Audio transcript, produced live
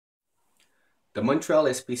The Montreal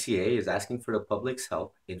SPCA is asking for the public's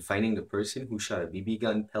help in finding the person who shot a BB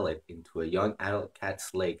gun pellet into a young adult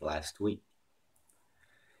cat's leg last week.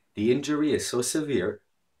 The injury is so severe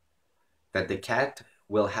that the cat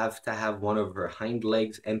will have to have one of her hind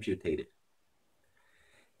legs amputated.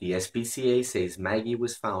 The SPCA says Maggie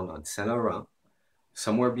was found on Saint Laurent,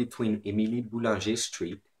 somewhere between Émilie Boulanger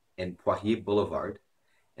Street and Poirier Boulevard,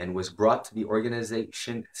 and was brought to the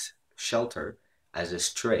organization's shelter as a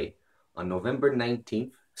stray on November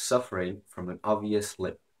 19th, suffering from an obvious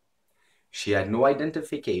limp. She had no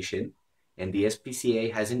identification, and the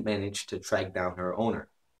SPCA hasn't managed to track down her owner.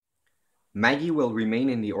 Maggie will remain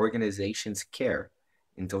in the organization's care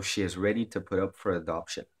until she is ready to put up for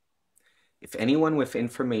adoption. If anyone with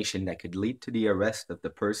information that could lead to the arrest of the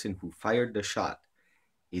person who fired the shot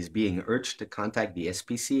is being urged to contact the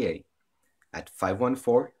SPCA at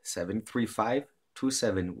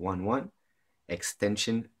 514-735-2711,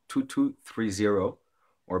 extension 2230,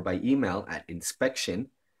 or by email at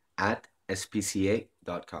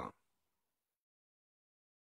inspection@spca.com.